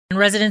And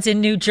residents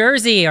in New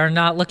Jersey are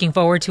not looking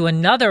forward to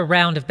another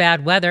round of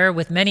bad weather,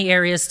 with many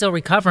areas still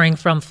recovering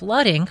from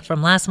flooding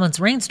from last month's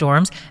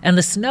rainstorms and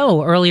the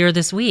snow earlier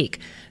this week.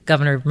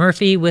 Governor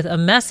Murphy with a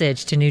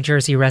message to New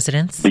Jersey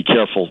residents. Be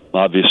careful,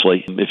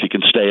 obviously. If you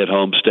can stay at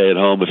home, stay at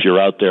home. If you're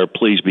out there,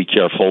 please be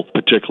careful,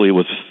 particularly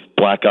with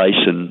black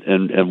ice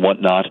and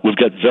whatnot. We've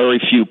got very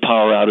few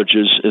power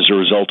outages as a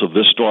result of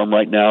this storm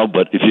right now,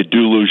 but if you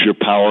do lose your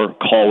power,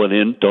 call it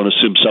in. Don't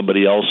assume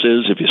somebody else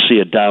is. If you see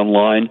a down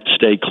line,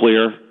 stay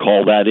clear,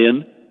 call that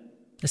in.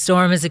 The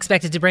storm is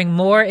expected to bring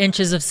more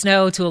inches of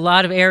snow to a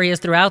lot of areas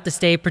throughout the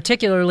state,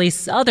 particularly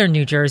southern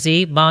New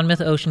Jersey,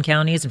 Monmouth, Ocean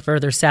counties, and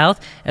further south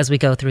as we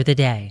go through the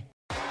day.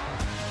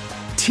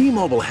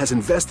 T-Mobile has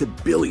invested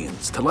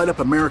billions to light up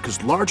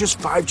America's largest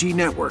 5G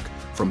network,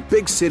 from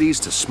big cities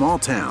to small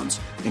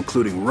towns,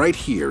 including right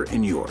here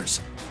in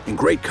yours. And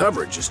great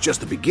coverage is just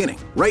the beginning.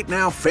 Right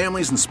now,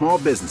 families and small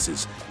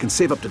businesses can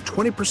save up to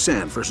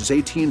 20% versus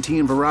AT&T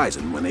and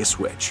Verizon when they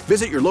switch.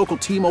 Visit your local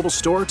T-Mobile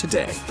store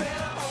today.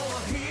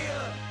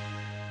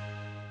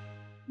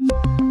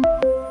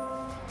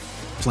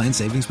 Plan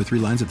savings with 3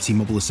 lines of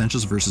T-Mobile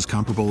Essentials versus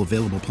comparable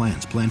available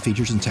plans. Plan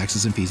features and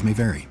taxes and fees may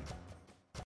vary.